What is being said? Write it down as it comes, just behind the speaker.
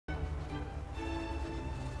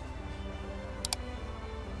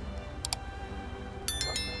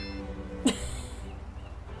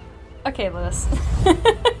Okay, Lewis.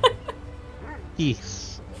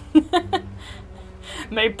 Peace.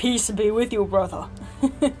 May peace be with you, brother.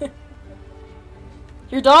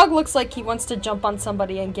 Your dog looks like he wants to jump on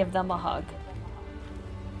somebody and give them a hug.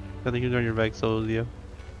 I think you're on your back, so you.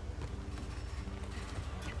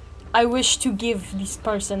 I wish to give this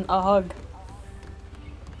person a hug.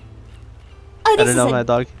 I don't know my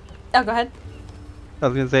dog. Oh, go ahead. I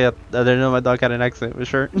was gonna say I didn't know my dog had an accent for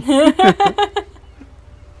sure.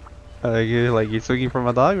 Like you swinging for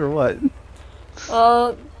my dog or what?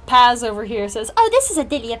 Paz over here says, "Oh, this is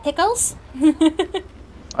Adelia Pickles."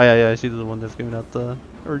 Oh yeah, she's the one that's giving out the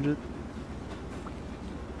urgent.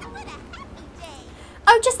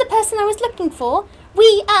 Oh, just the person I was looking for.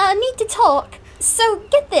 We need to talk. So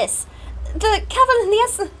get this: the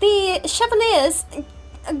Chevaliers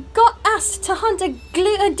got asked to hunt a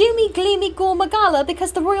doomy, gloomy Gore Magala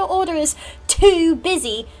because the Royal Order is too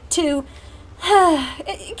busy to. Can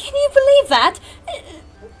you believe that?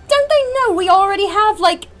 Don't they know we already have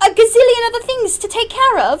like a gazillion other things to take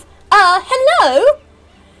care of? Hello?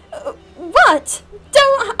 What?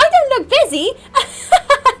 I don't look busy.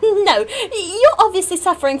 No, you're obviously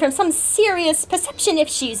suffering from some serious perception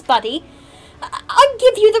issues, buddy. I'll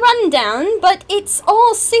give you the rundown, but it's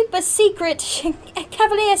all super secret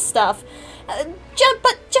Cavalier stuff.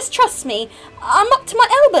 But just trust me, I'm up to my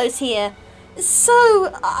elbows here.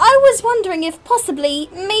 So, I was wondering if possibly,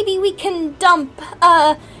 maybe we can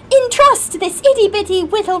entrust this itty-bitty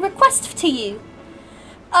whittle request to you.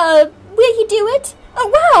 Will you do it?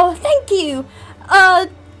 Oh, wow, thank you. Oh,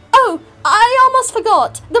 I almost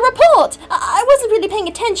forgot. The report! I wasn't really paying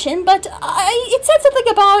attention, but it said something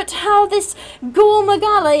about how this Gore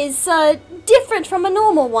Magala is, different from a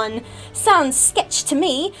normal one. Sounds sketch to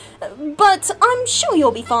me, but I'm sure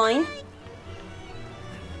you'll be fine.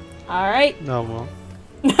 Alright. No, well.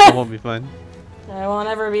 I won't be fine. I won't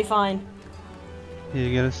ever be fine.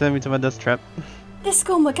 You're gonna send me to my death trap. This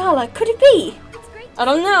Gore Magala, could it be? I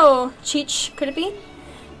don't know, Cheech, could it be?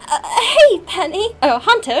 Hey, Penny! Oh,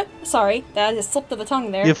 Hunter! Sorry, that just slipped of the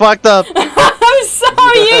tongue there. You fucked up! I'm so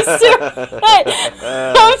used to it!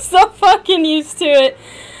 I'm so fucking used to it.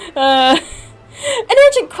 An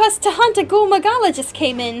urgent quest to hunt a Gore Magala just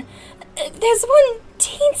came in. There's one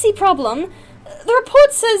teensy problem. The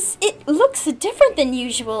report says it looks different than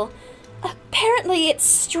usual. Apparently it's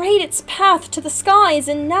strayed its path to the skies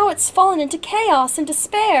and now it's fallen into chaos and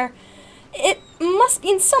despair. It must be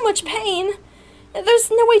in so much pain. There's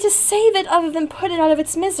no way to save it other than put it out of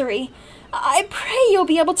its misery. I pray you'll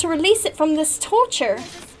be able to release it from this torture.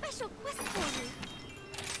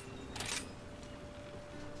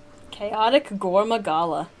 Chaotic Gore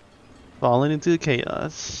Magala. Falling into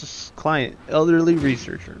chaos. Client, elderly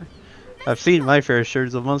researcher. I've seen my fair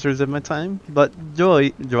shares of monsters in my time, but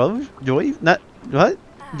Joy? Not, what?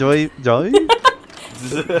 Joy? Joy?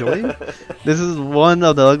 This is one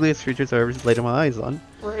of the ugliest creatures I've ever laid my eyes on.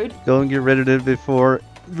 Rude. Go and get rid of it before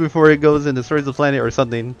it goes and destroys the planet or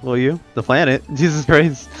something, will you? The planet? Jesus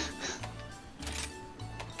Christ.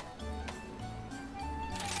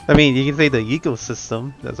 I mean, you can say the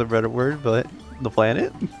ecosystem, that's a better word, but the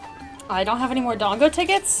planet? I don't have any more Dongo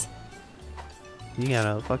tickets? You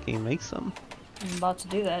gotta fucking make some. I'm about to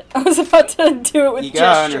do that. I was about to do it with you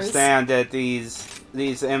gotta gestures. understand that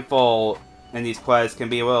these info and these quests can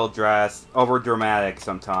be a little over dramatic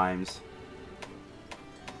sometimes.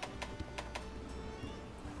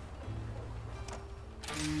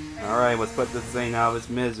 Alright, let's put this thing out of its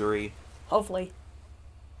misery. Hopefully.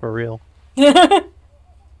 For real. Yeah,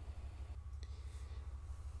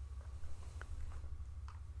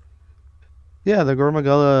 the Gore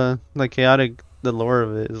Magala, like chaotic, the lore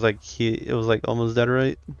of it is like it was like almost dead,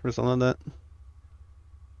 right? Or something like that.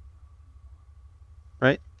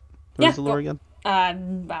 Right? What is the lore again? I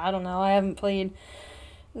don't know. I haven't played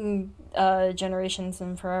Generations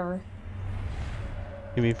in forever.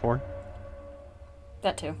 You mean 4?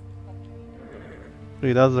 That too.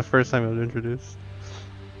 Wait, that was the first time it was introduced.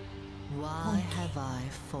 Why have I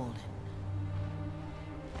fallen?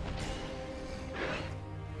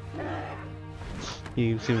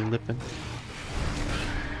 You see me lipping.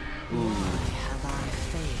 Why have I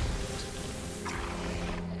failed?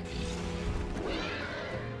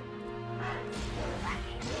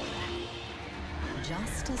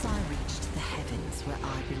 Just as I reached the heavens where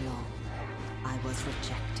I belong, I was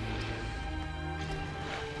rejected.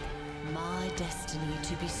 My destiny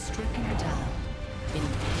to be stricken down in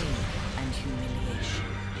pain and humiliation.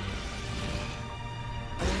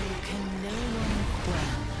 Oh, can no one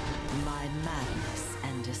quell my madness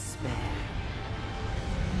and despair?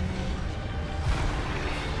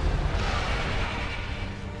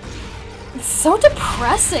 It's so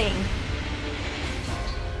depressing.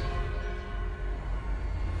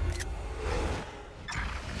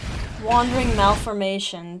 Wandering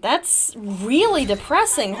malformation. That's really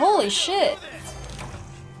depressing. Holy shit.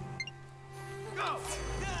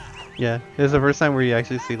 Yeah, it's the first time where you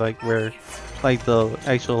actually see like where, like the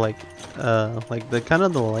actual like the kind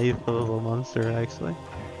of the life of a monster actually.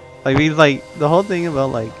 Like he's like the whole thing about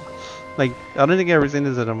like I don't think I've ever seen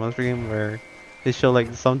this in a monster game where they show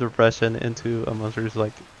like some depression into a monster's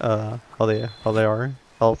like how they are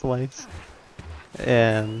health wise,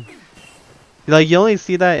 and like you only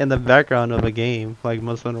see that in the background of a game like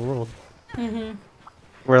Monster Hunter World. Mm-hmm.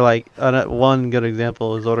 Where like one good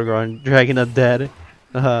example is Odogron dragging a dead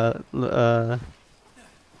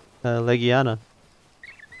Legiana.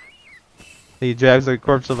 He drags the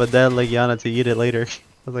corpse of a dead Legiana to eat it later.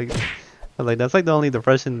 I was like, that's like the only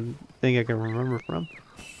depression thing I can remember from.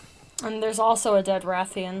 And there's also a dead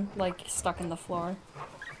Rathian, like, stuck in the floor.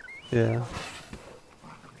 Yeah.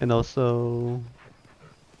 And also...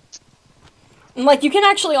 And, like, you can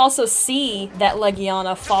actually also see that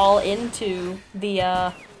Legiana fall into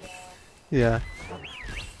the, Yeah.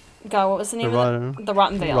 God, what was the name of it? The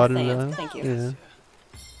Rotten Vale. Thank you. Yeah.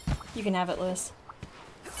 You can have it, Liz.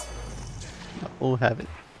 We'll have it.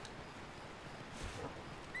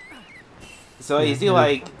 So you see,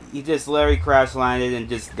 like, he just literally crash landed and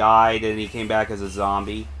just died, and he came back as a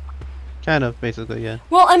zombie. Kind of, basically, yeah.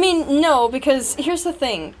 Well, I mean, no, because here's the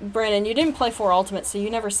thing, Brandon, you didn't play 4 Ultimate, so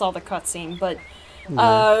you never saw the cutscene, but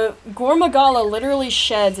Gore Magala literally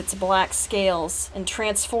sheds its black scales and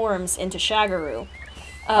transforms into Shagaru.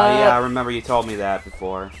 Yeah, I remember you told me that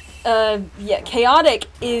before. Yeah, Chaotic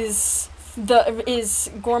is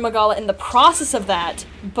Gore Magala in the process of that,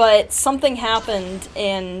 but something happened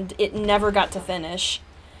and it never got to finish.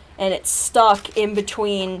 And it's stuck in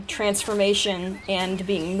between transformation and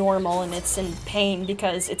being normal, and it's in pain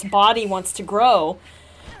because its body wants to grow,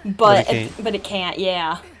 but it can't,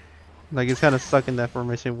 yeah. Like, it's kind of stuck in that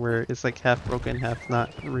formation where it's like half broken, half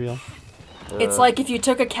not real. It's like if you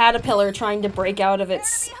took a caterpillar trying to break out of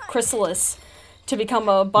its chrysalis to become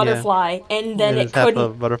a butterfly, and then it couldn't.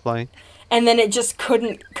 Half a butterfly. And then it just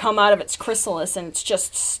couldn't come out of its chrysalis, and it's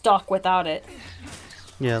just stuck without it.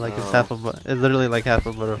 Yeah, like it's it's literally like half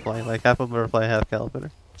a butterfly, half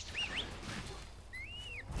caterpillar.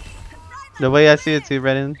 The way I see it too,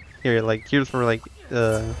 Brennan, here, like here's for like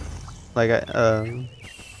nah,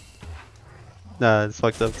 it's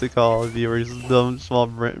fucked up to call viewers dumb small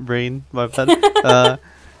brain, my bad.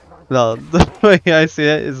 No, the way I see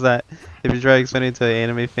it is that if you try to explain it to an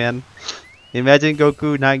anime fan, imagine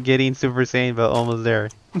Goku not getting Super Saiyan but almost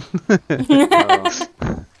there.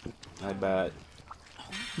 I bet.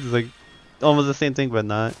 It's like almost the same thing, but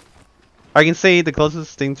not. I can say the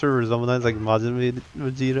closest thing to resemble that is like Majin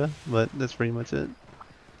Vegeta, but that's pretty much it.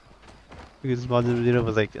 Because Majin Vegeta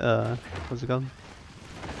was like, what's it called?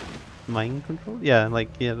 Mind control? Yeah, like,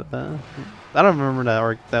 yeah, I don't remember that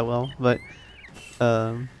arc that well, but,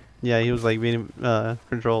 yeah, he was like being,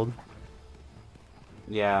 controlled.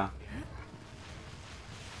 Yeah.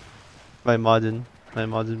 By Majin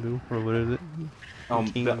Buu, or what is it? Oh,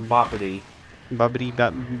 Boppity. Bibbidi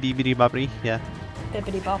boppity, yeah.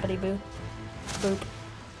 Bippity boppity boo. Boop.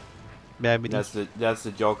 Babbity. That's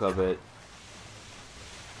the joke of it.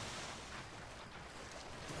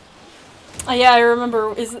 Oh yeah, I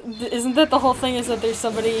remember. Isn't that the whole thing? Is that there's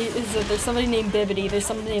somebody named Bibbidi, there's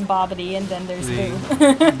somebody named Bobbity, and then there's Boo.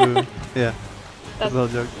 Boo. Yeah. That's the whole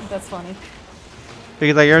joke. That's funny.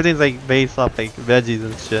 Because like everything's like based off like veggies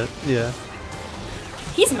and shit. Yeah.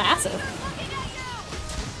 He's massive.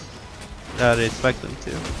 I'd expect them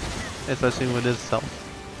to, especially with his health.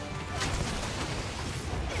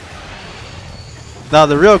 Now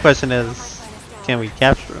the real question is, can we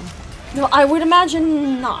capture him? No, I would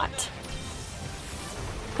imagine not.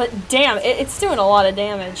 But damn, it's doing a lot of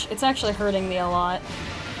damage. It's actually hurting me a lot.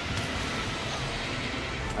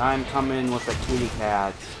 I'm coming with a kitty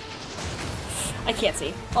cat. I can't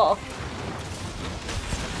see. Oh.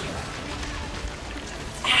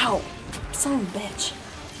 Ow! Son of a bitch.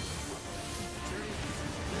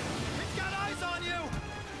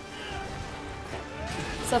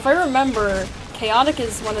 So if I remember, Chaotic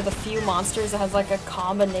is one of the few monsters that has like a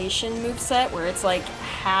combination moveset where it's like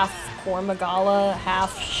half Gore Magala,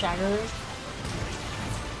 half Shagger.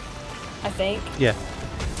 I think. Yeah.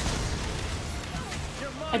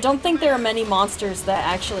 I don't think there are many monsters that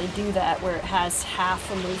actually do that where it has half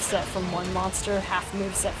a moveset from one monster, half a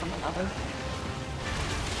moveset from another.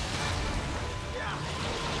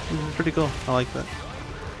 Pretty cool. I like that.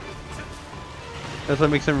 That's what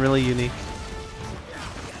makes him really unique.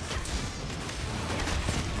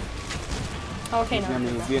 Okay, He's no.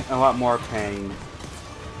 gonna be in a lot more pain.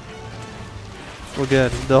 We're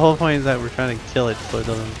good. The whole point is that we're trying to kill it so it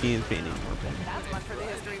doesn't be in pain anymore.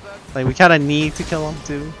 Like we kind of need to kill him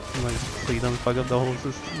too, like so you don't fuck up the whole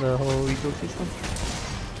ecosystem.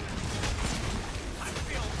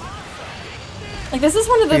 Like this is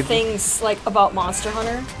one of the things like about Monster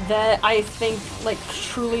Hunter that I think like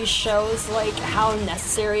truly shows like how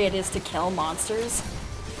necessary it is to kill monsters.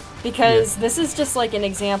 Because this is just like an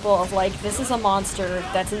example of like this is a monster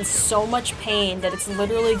that's in so much pain that it's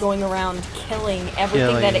literally going around killing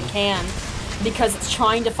everything that it can because it's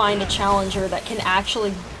trying to find a challenger that can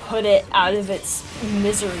actually put it out of its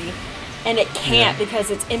misery, and it can't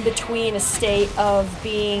because it's in between a state of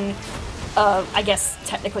being I guess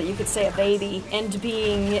technically you could say a baby and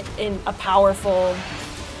being in a powerful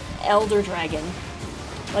elder dragon,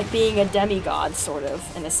 like being a demigod sort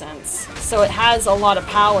of in a sense. So it has a lot of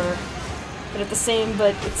power, but it's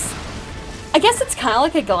I guess it's kind of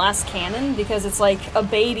like a glass cannon because it's like a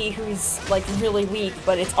baby who's like really weak,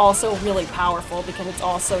 but it's also really powerful because it's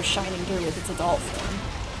also shining through with its adult form.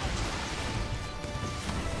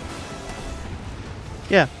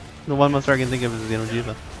 Yeah, the one monster I can think of is the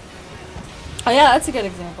Xeno'jiiva. Oh yeah, that's a good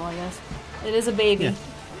example, I guess. It is a baby. Yeah.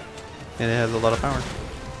 And it has a lot of power.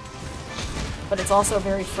 But it's also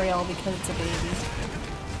very frail because it's a baby.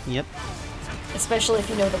 Yep. Especially if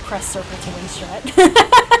you know the press circle to win strat.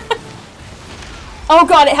 Oh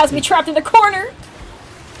god, it has me trapped in a corner!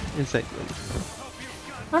 Insect.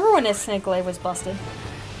 Remember when this snake glaive was busted?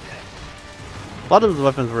 A lot of the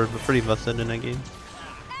weapons were pretty busted in that game.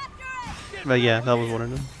 But yeah, that was one of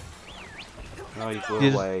them. Oh, he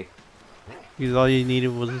flew away. Because all you needed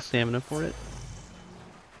was the stamina for it.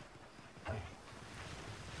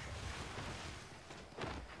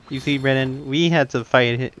 You see, Brennan, we had to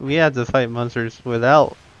fight monsters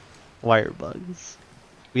without wire bugs.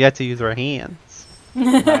 We had to use our hands.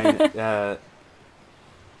 That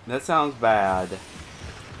sounds bad.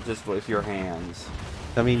 Just with your hands.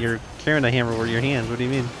 I mean, you're carrying a hammer with your hands. What do you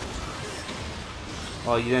mean?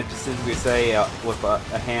 Well, you didn't specifically say with a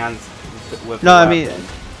hands. With No, a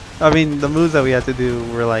I mean, the moves that we had to do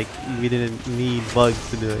were like we didn't need bugs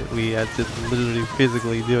to do it. We had to literally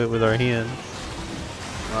physically do it with our hands.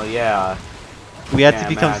 Well, yeah. We had to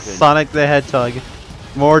become Sonic the Hedgehog.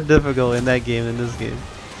 More difficult in that game than this game.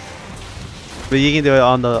 But you can do it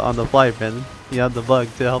on the fly, Ben. You have the bug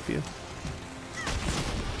to help you.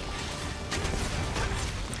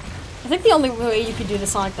 I think the only way you could do the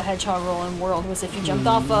Sonic the Hedgehog roll in World was if you jumped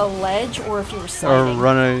off a ledge or if you were sliding.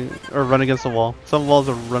 Or run against a wall. Some walls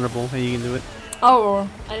are runnable and you can do it. Oh,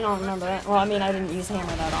 I don't remember that. Well, I mean, I didn't use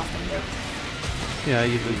hammer that often, but... Yeah, I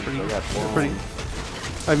use it pretty.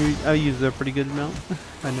 I mean, I use a pretty good amount.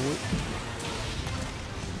 I know it.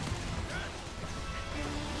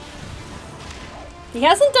 He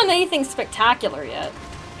hasn't done anything spectacular yet.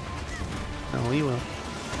 No, he will.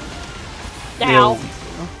 Ow.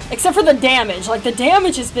 Except for the damage. Like, the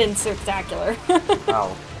damage has been spectacular.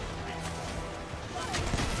 Ow.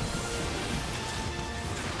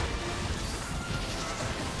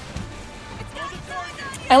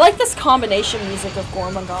 I like this combination music of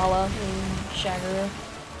Gore, Magala, and Shagger.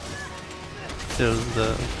 Shows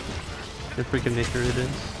the freaking nature it is.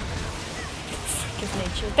 Freaking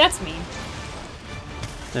nature. That's mean.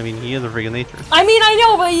 I mean, he is a freaking nature. I mean, I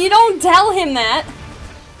know, but you don't tell him that.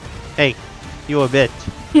 Hey, you a bitch.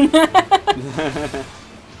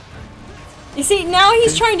 You see, now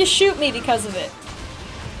he's trying to shoot me because of it.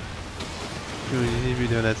 You'd be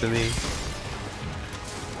doing that to me.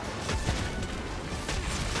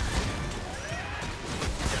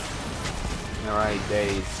 Alright,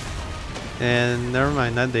 Days. And never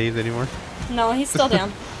mind, not Days anymore. No, he's still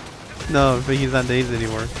down. No, but he's not Days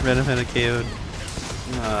anymore. Venom had a KO'd.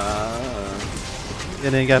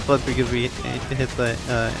 And then got flipped because we hit the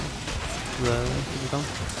what's it called?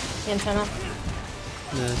 Antenna.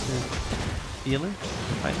 The feeler?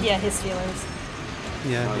 Yeah, his feelers.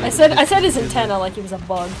 Yeah. I said his antenna like he was a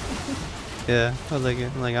bug. Yeah, I was like, I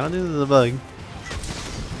don't think this is a bug.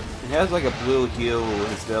 It has like a blue hue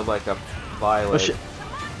instead of like a violet. Oh shit.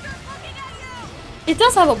 It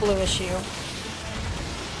does have a bluish hue.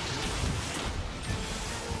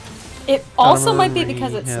 It also might be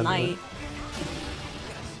because it's night.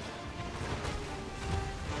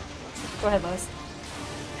 Go ahead, Lois.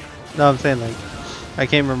 No, I'm saying like, I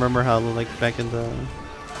can't remember how like back in the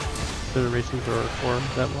Federations or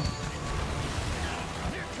that one.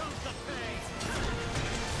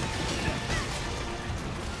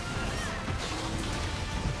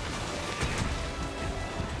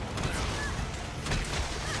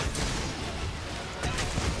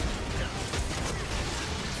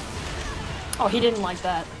 Oh, he didn't like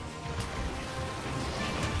that.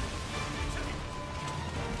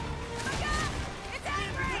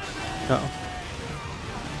 Uh-oh.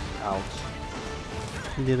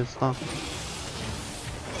 Ouch. He did a stomp.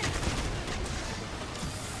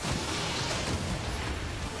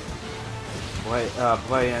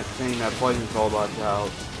 Playing that poison troll watch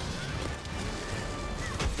out.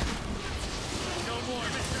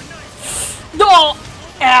 No!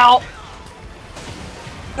 Ow!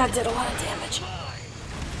 That did a lot of damage.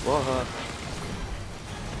 What?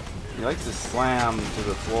 He likes to slam to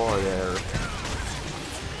the floor there.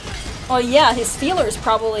 Well, yeah, his feelers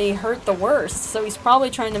probably hurt the worst, so he's probably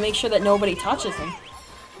trying to make sure that nobody touches him.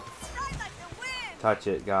 Touch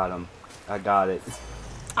it, got him. I got it.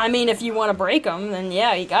 I mean, if you want to break him, then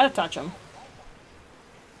yeah, you gotta touch him.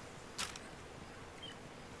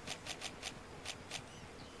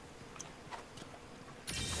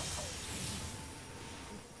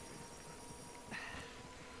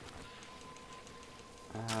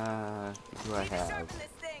 What do I have?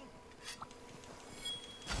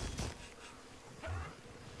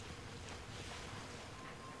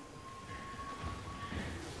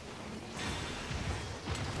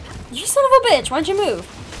 You son of a bitch, why'd you move?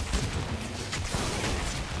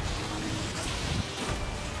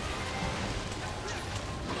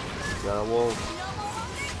 Got a wolf.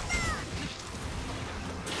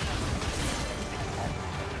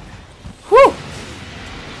 Whew!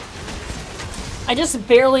 I just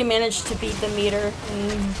barely managed to beat the meter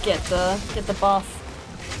and get the buff.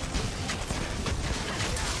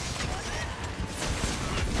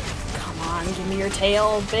 Come on, give me your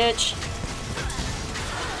tail, bitch.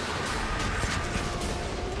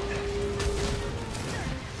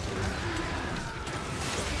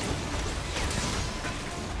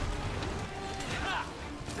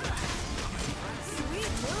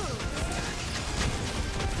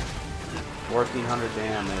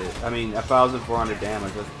 Damage. I mean, 1,400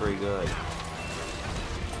 damage. That's pretty good.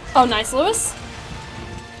 Oh, nice, Lewis.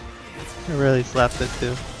 I really slapped it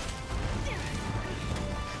too.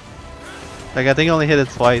 Like, I think I only hit it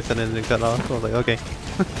twice and then it cut off. So I was like, okay.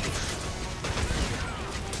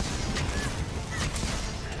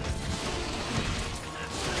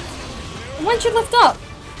 Why'd you lift up?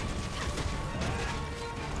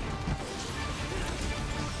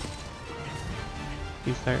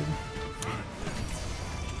 He's tired.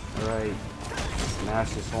 Alright.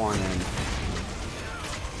 Smash this horn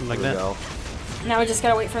in. Like Here we that. go. Now we just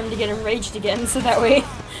gotta wait for him to get enraged again, so that way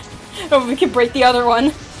we can break the other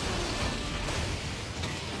one.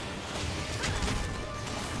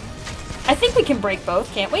 I think we can break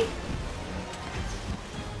both, can't we?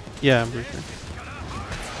 Yeah, I'm pretty sure.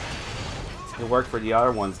 It worked for the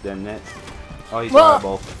other ones, didn't it? Oh, he's Well-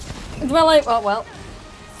 viable. Well.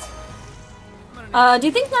 Do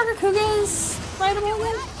you think Nargacuga is rideable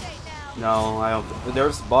again? No, I don't.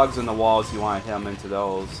 There's bugs in the walls. You want to hit him into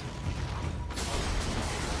those.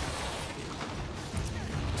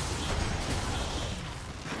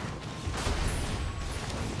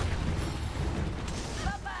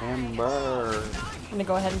 Ember. I'm gonna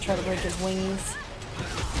go ahead and try to break his wings.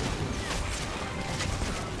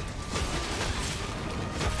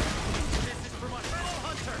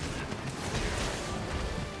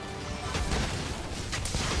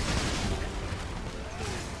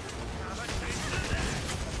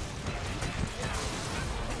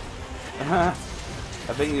 I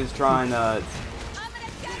think he was trying to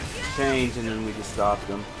change, and then we just stopped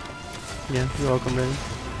him. Yeah, you're welcome, baby.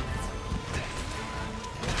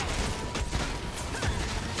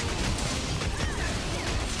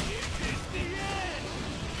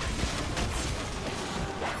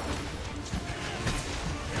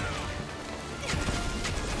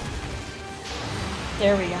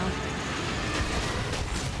 There we go.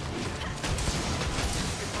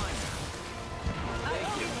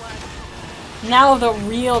 Now the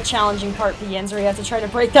real challenging part begins, where you have to try to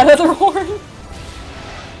break that other horn.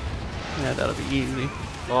 Yeah, that'll be easy.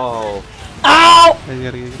 Oh. Ow! I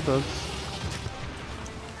gotta get close.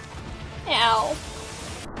 Ow.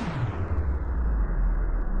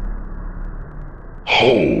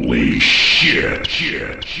 Holy shit.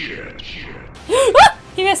 Ah!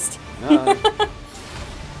 He missed.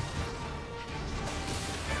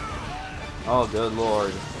 Oh, good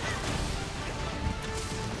lord.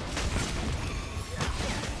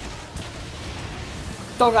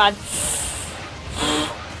 Oh god.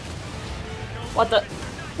 What the?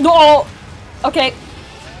 No! Okay.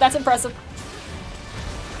 That's impressive.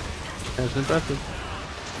 That's impressive.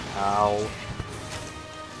 Ow.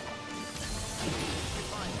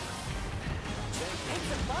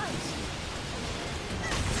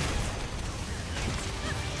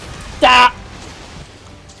 Da!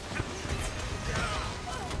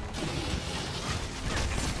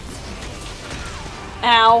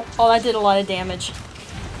 Ow. Oh, that did a lot of damage.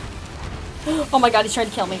 Oh my god, he's trying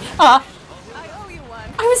to kill me. I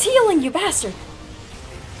was healing, you bastard.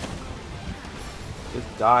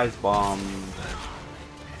 Just dies bomb.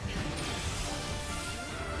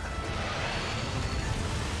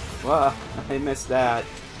 Wow, I missed that.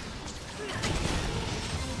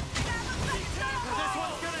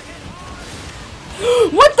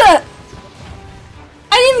 What the?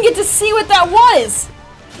 I didn't even get to see what that was.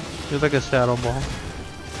 It was like a shadow ball.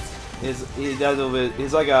 He does a bit.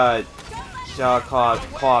 He's like a shadow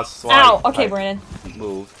claw slide. Ow. Okay, Brandon.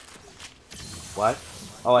 Move. What?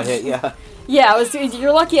 Oh, I hit. Yeah. Yeah,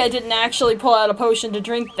 you're lucky I didn't actually pull out a potion to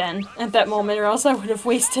drink then at that moment, or else I would have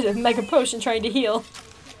wasted a mega potion trying to heal.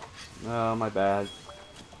 Oh, my bad.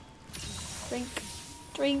 Drink,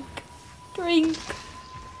 drink, drink.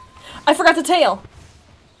 I forgot the tail.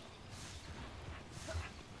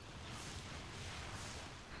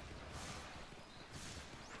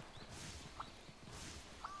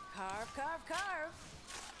 Carve, carve, carve.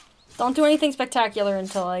 Don't do anything spectacular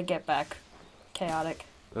until I get back. Chaotic.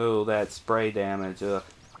 Oh, that spray damage. Ugh.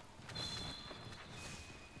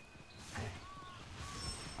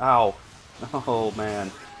 Ow. Oh, man.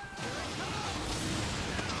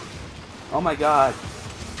 Oh my god.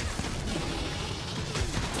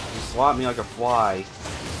 You swat me like a fly.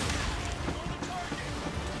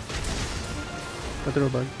 I threw a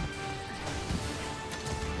bug.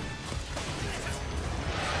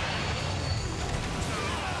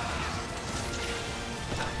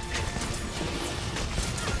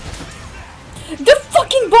 The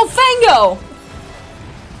fucking Bullfango!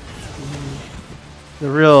 The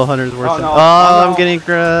real hunter's worse. Oh, than no. oh, Oh, no. I'm getting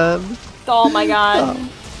grabbed. Oh my god.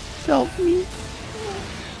 Help me.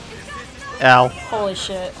 Ow. Holy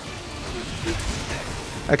shit.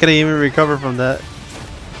 I couldn't even recover from that.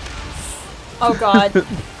 Oh god.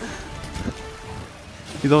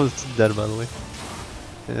 He's almost dead, by the way.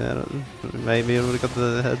 Yeah, I don't, might be able to cut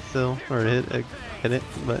the head still, or hit it,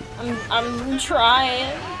 but I'm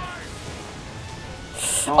trying.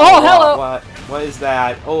 Oh, Oh, hello. What is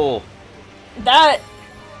that? Oh. That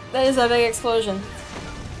is a big explosion.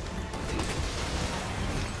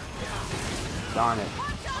 Darn it.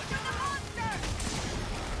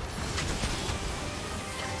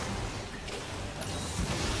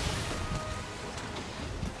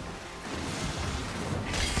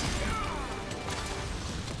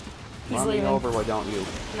 He's Run me leaving. over, why don't you?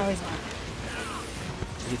 No, he's not.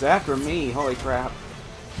 He's after me, holy crap.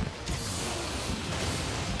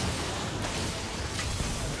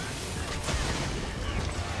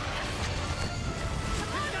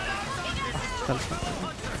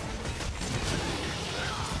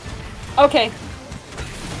 Okay.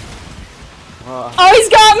 Oh, He's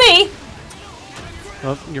got me!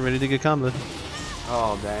 oh, you're ready to get comboed.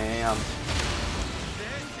 oh damn.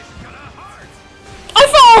 I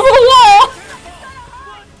fell over the wall!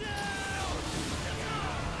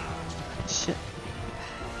 Shit.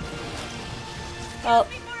 Well,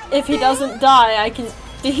 if he doesn't die, I can...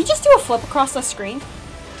 Did he just do a flip across the screen?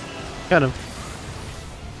 Got him.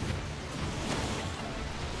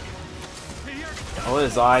 Oh,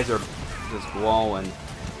 his eyes are just glowing.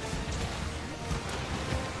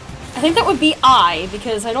 I think that would be eye,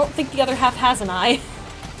 because I don't think the other half has an eye.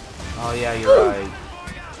 Oh yeah, you're right.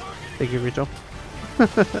 Thank you, Rachel.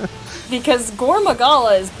 Because Gore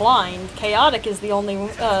Magala is blind, Chaotic is the only one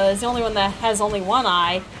that has only one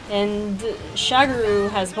eye, and Shagaru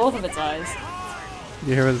has both of its eyes. Did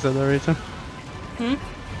you hear what I said there, Rachel? Hmm?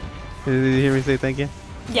 Did you hear me say thank you?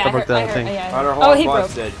 Yeah, I broke that thing. yeah, I Outer heard. Hall Oh, he broke.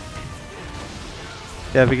 busted.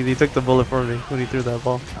 Yeah, because he took the bullet for me when he threw that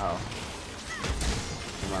ball. Oh.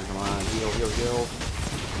 Come on. Heal, heal, heal.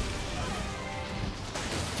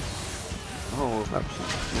 Oh,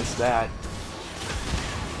 missed that.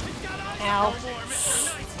 Ow.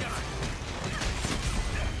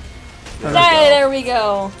 There we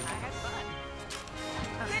go.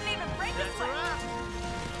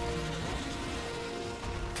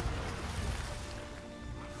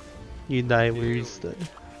 You die where you stood.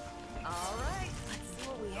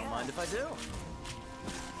 Don't mind if I do.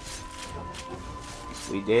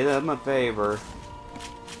 We did him a favor.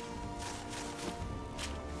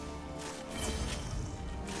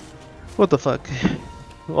 What the fuck?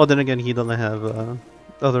 Well, then again, he doesn't have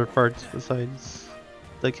other parts besides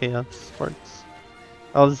the chaos parts.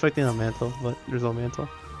 I was expecting a mantle, but there's no mantle.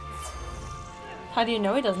 How do you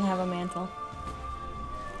know he doesn't have a mantle?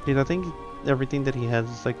 Dude, I think everything that he has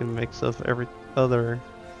is like a mix of every other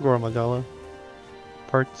Gore Magala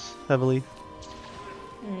parts, heavily.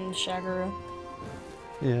 Shagaru.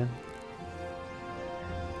 Yeah.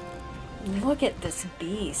 Look at this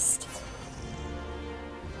beast.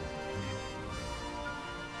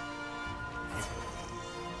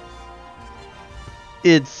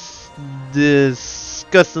 It's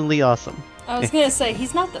disgustingly awesome. I was gonna say,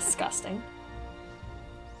 he's not disgusting.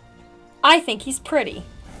 I think he's pretty.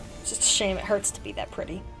 It's just a shame it hurts to be that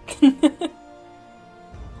pretty. You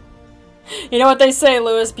know what they say,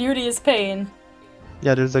 Lewis? Beauty is pain.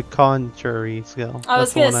 Yeah, there's a contrary scale. I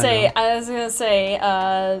was gonna say,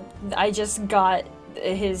 I just got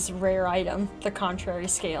his rare item, the contrary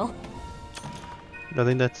scale. I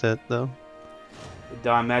think that's it, though.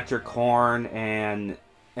 Diametric horn and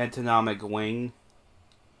antonomic wing.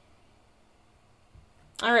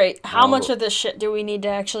 Alright, how much of this shit do we need to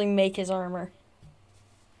actually make his armor?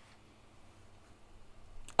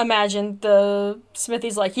 Imagine the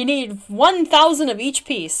smithy's like, you need 1,000 of each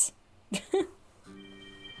piece. You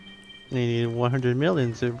need 100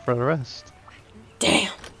 million for the rest.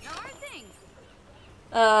 Damn.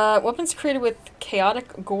 Weapons created with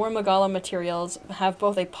chaotic Gore Magala materials have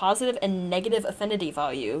both a positive and negative affinity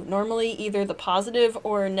value. Normally, either the positive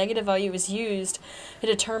or negative value is used to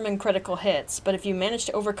determine critical hits, but if you manage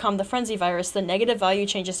to overcome the frenzy virus, the negative value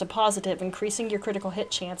changes to positive, increasing your critical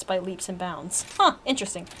hit chance by leaps and bounds. Huh,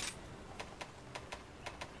 interesting.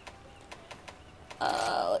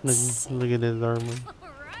 Let's see. Look at his armor.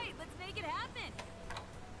 Alright, let's make it happen.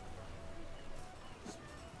 Is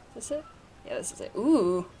this it? Yeah, this is it.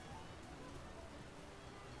 Ooh.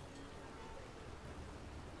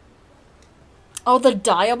 Oh, the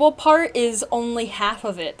dyeable part is only half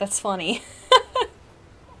of it. That's funny.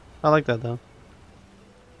 I like that though.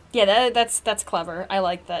 Yeah, that's clever. I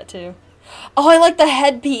like that too. Oh, I like the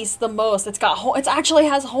headpiece the most. It's got it actually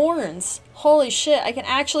has horns. Holy shit, I can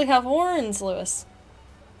actually have horns, Lewis.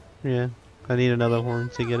 Yeah, I need another horn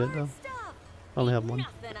to get it though. I only have one.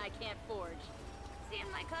 Nothing I can't forge. Seeing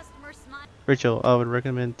my customers smile. Rachel, I would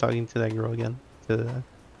recommend talking to that girl again. To,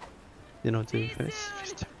 you know, to finish.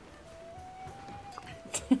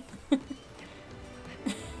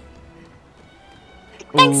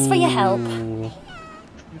 Thanks for your help.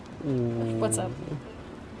 Ooh. What's up?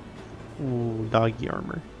 Ooh, doggy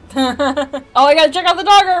armor. Oh, I gotta check out the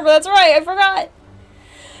dog armor. That's right. I forgot.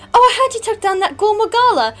 Oh, I heard you took down that Gore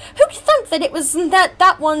Magala. Who'd thunk that it was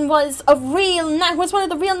that one was a real was one of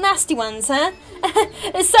the real nasty ones, huh?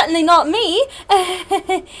 It's certainly not me.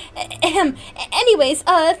 Anyways,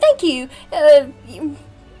 thank you.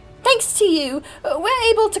 Thanks to you, we're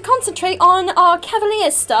able to concentrate on our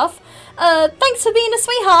Cavalier stuff. Thanks for being a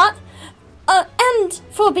sweetheart. And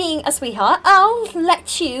for being a sweetheart, I'll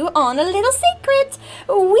let you on a little secret.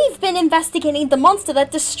 We've been investigating the monster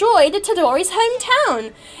that destroyed Tadori's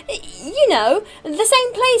hometown. You know, the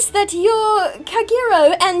same place that your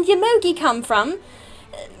Kagero and Yamogi come from.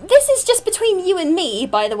 This is just between you and me,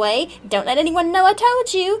 by the way. Don't let anyone know I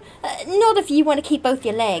told you. Not if you want to keep both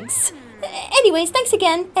your legs. Anyways, thanks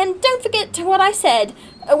again, and don't forget what I said.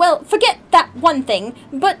 Well, forget that one thing,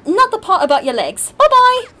 but not the part about your legs.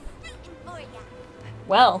 Bye-bye!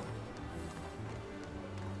 Well.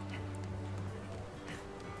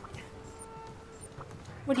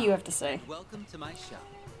 What do you have to say? Welcome to my shop.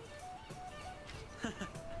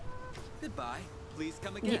 Goodbye. Please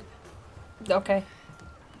come again. Okay.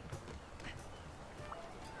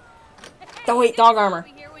 Oh wait, dog armor. Dog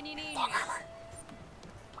armor.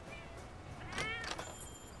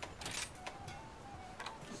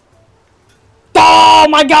 Oh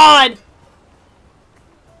my god!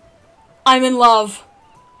 I'm in love.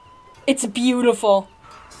 It's beautiful.